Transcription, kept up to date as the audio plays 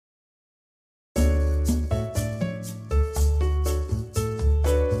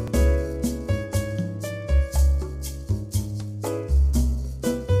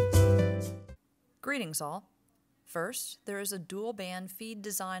Greetings all. First, there is a dual band feed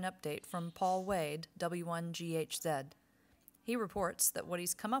design update from Paul Wade W1GHZ. He reports that what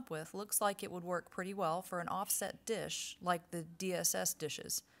he's come up with looks like it would work pretty well for an offset dish like the DSS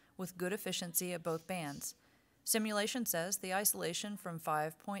dishes, with good efficiency at both bands. Simulation says the isolation from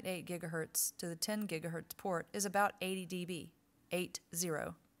 5.8 GHz to the 10 GHz port is about 80 dB, 80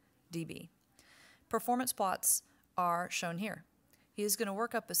 dB. Performance plots are shown here. He is going to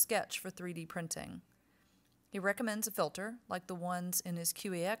work up a sketch for 3D printing. He recommends a filter, like the ones in his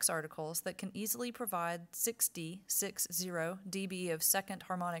QEX articles, that can easily provide 60 dB of second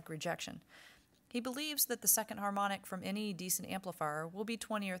harmonic rejection. He believes that the second harmonic from any decent amplifier will be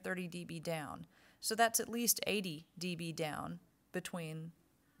 20 or 30 dB down, so that's at least 80 dB down between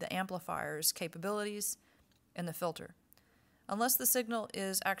the amplifier's capabilities and the filter. Unless the signal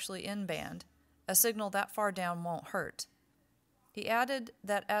is actually in-band, a signal that far down won't hurt. He added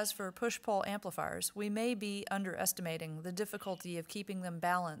that as for push-pull amplifiers, we may be underestimating the difficulty of keeping them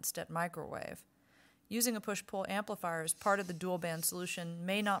balanced at microwave. Using a push-pull amplifier as part of the dual-band solution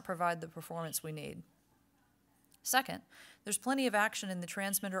may not provide the performance we need. Second, there's plenty of action in the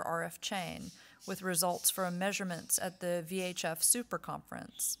transmitter RF chain, with results from measurements at the VHF Super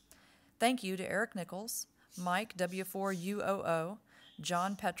Conference. Thank you to Eric Nichols, Mike W4UOO,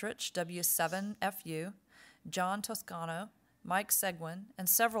 John Petrich W7FU, John Toscano, Mike Seguin, and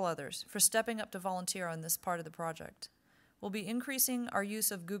several others for stepping up to volunteer on this part of the project. We'll be increasing our use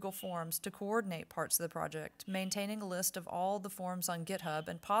of Google Forms to coordinate parts of the project, maintaining a list of all the forms on GitHub,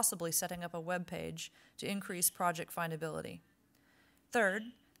 and possibly setting up a web page to increase project findability. Third,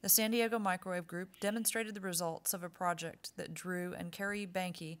 the San Diego Microwave Group demonstrated the results of a project that Drew and Carrie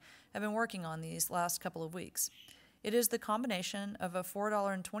Banke have been working on these last couple of weeks. It is the combination of a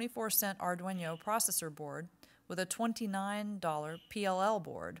 $4.24 Arduino processor board with a $29 PLL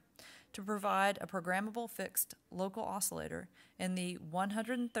board to provide a programmable fixed local oscillator in the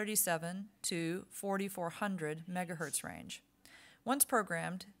 137 to 4400 megahertz range. Once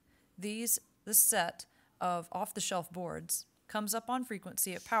programmed, this set of off-the-shelf boards comes up on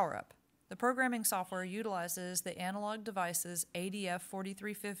frequency at power-up. The programming software utilizes the Analog Devices ADF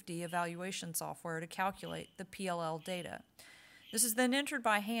 4350 evaluation software to calculate the PLL data. This is then entered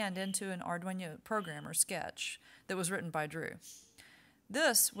by hand into an Arduino programmer sketch that was written by Drew.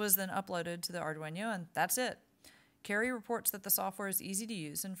 This was then uploaded to the Arduino, and that's it. Carrie reports that the software is easy to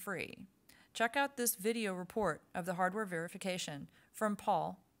use and free. Check out this video report of the hardware verification from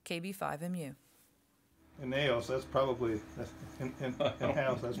Paul, KB5MU. In Naos, that's probably,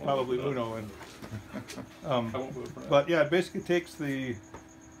 in-house, that's probably Uno. But yeah, it basically takes the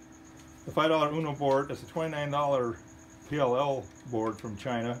 $5 Uno board, that's a $29 PLL board from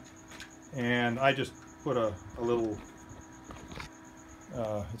China, and I just put a little,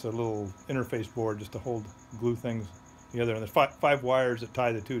 it's a little interface board just to glue things together, and there's five wires that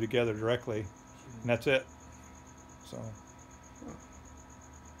tie the two together directly, and that's it. So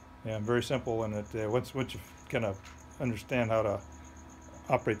yeah, very simple, and it once you kind of understand how to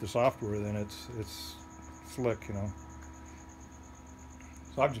operate the software, then it's slick, you know.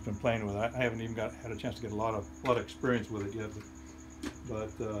 So I've just been playing with it. I haven't even had a chance to get a lot of experience with it yet, but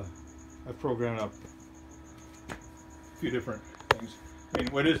I've programmed up a few different things. I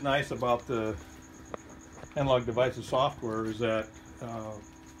mean, what is nice about the Analog Devices software is that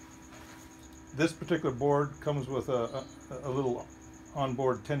this particular board comes with a little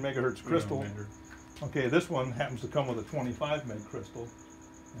onboard 10 megahertz crystal. Okay, this one happens to come with a 25 meg crystal.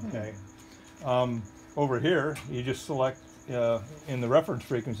 Okay, over here you just select. In the reference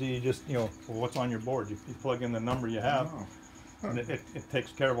frequency, you just, well, what's on your board? You plug in the number you have, and it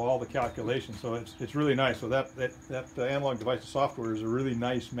takes care of all the calculations. So it's really nice. So that Analog Devices software is a really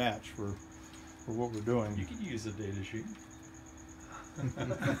nice match for what we're doing. You could use a data sheet.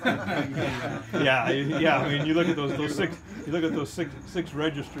 yeah. I mean, you look at those six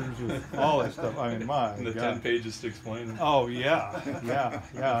registers with all that stuff. I mean, my and the God. 10 pages to explain them. Oh yeah.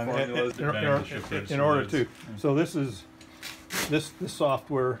 In order to. So this is. This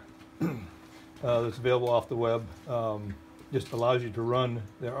software that's available off the web just allows you to run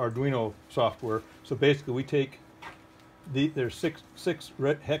the Arduino software. So basically, we take there's six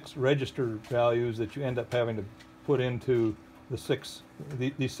hex register values that you end up having to put into these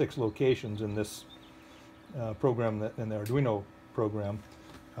six locations in this program, in the Arduino program.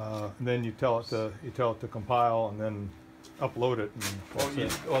 And then you tell it to compile, and then upload it.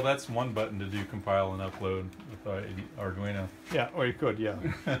 And Well, that's one button to do compile and upload with Arduino. yeah, or you could, yeah.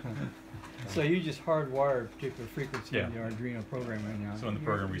 So you just hardwire a particular frequency Yeah. in the Arduino program right now. So in the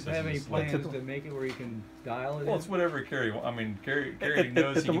program Do you resets have any it. plans to make it where you can dial it Well, in? it's whatever Carrie. I mean, Carrie It-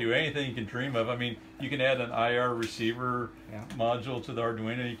 knows it's he can a- do anything you can dream of. I mean, you can add an IR receiver Yeah. module to the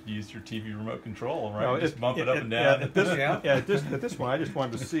Arduino. You can use your TV remote control, right? No, Just bump it up and down. Yeah, at this, Yeah. yeah, at this point, I just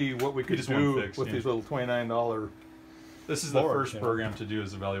wanted to see what we could just want do fixed, with yeah. these little $29. This is the boards, first you know. program to do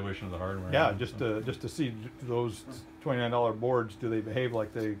his evaluation of the hardware. Yeah, just to see those $29 boards, do they behave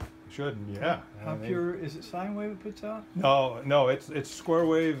like they should? And yeah. How I mean, pure is it? Sine wave it puts out? No, it's square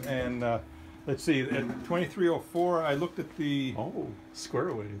wave, and let's see, at 2304, I looked at the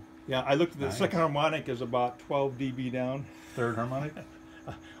square wave. yeah, I looked at the Nice. second harmonic is about 12 dB down. Third harmonic.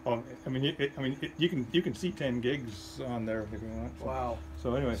 Oh, I mean, you can see 10 gigs on there if you want. So, Wow.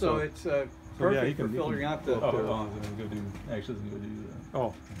 So anyway, So it's perfect you for can- filtering out the. Actually, let's go do the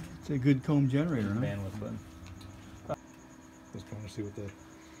oh, It's a good comb generator, huh? bandwidth button. just trying to see what the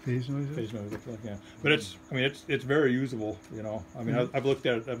Phase noise is? phase noise looks like. Yeah, but it's very usable. You know, I mean, I've looked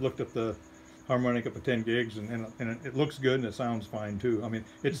at it. I've looked at the harmonic up at 10 gigs, and it looks good and it sounds fine too. I mean,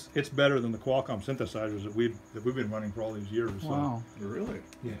 it's better than the Qualcomm synthesizers that we've been running for all these years. So, Wow. Really?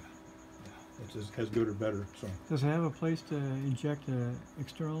 yeah, it's as good or better. So Does it have a place to inject an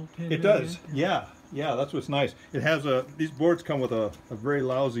external pin? it does. Yeah, that's what's nice. It has these boards come with a very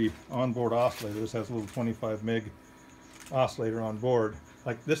lousy onboard oscillator. This has a little 25 meg oscillator on board.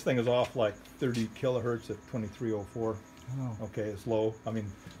 Like this thing is off like 30 kilohertz at 2304. Oh. Okay, it's low. I mean,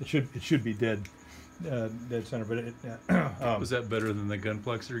 it should be dead center, but it. Was that better than the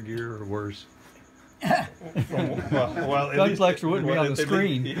gunplexer gear or worse? Well, at least Gunplexer wouldn't be on the at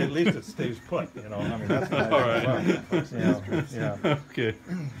screen. At least it stays put. You know, I mean that's nice. All right. Yeah. Okay.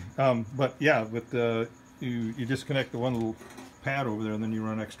 But yeah, with you disconnect the one little pad over there, and then you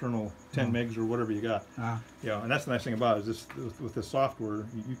run external 10 megs or whatever you got. Yeah, and that's the nice thing about it is this with the software,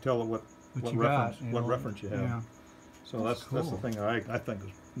 you tell it what What you reference got, you what know, reference you have. Yeah. So that's the cool. thing that I think is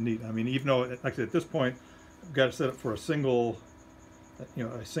neat. I mean, even though, like I said, at this point, I've got it set up for a single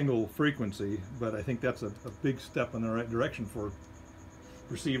frequency, but I think that's a big step in the right direction for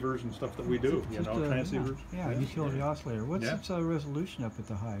receivers and stuff that we do. Just Transceivers. Yeah, utility oscillator. What's Yeah. its resolution up at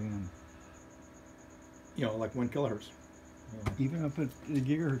the high end? Like 1 kilohertz. Even up at the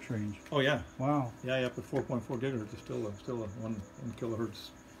gigahertz range. Oh yeah, Wow. yeah, up at 4.4 gigahertz is still a 1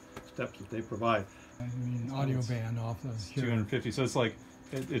 kilohertz steps that they provide. I mean, audio band off the 250. So it's like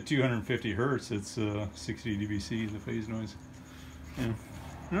at 250 hertz, it's 60 dBc the phase noise. Yeah.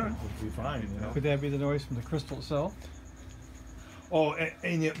 All right. Would be fine. Could that be the noise from the crystal itself? Oh,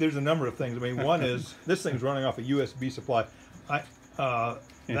 and yet there's a number of things. I mean, one is this thing's running off a USB supply.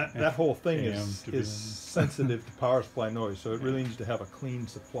 That whole thing AM is to PM. sensitive to power supply noise, so it really needs to have a clean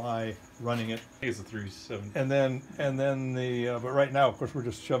supply running it. I think it's a 370. And then the but right now, of course, we're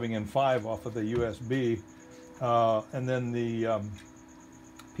just shoving in 5 off of the USB, and then the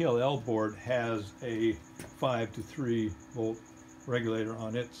PLL board has a 5 to 3 volt regulator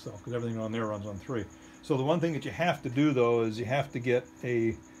on itself because everything on there runs on 3. So the one thing that you have to do though is you have to get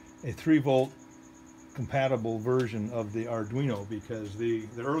a 3 volt compatible version of the Arduino because the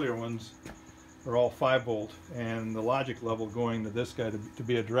earlier ones are all 5 volt, and the logic level going to this guy to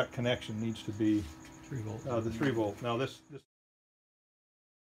be a direct connection needs to be 3 volt. the 3 volt. Now this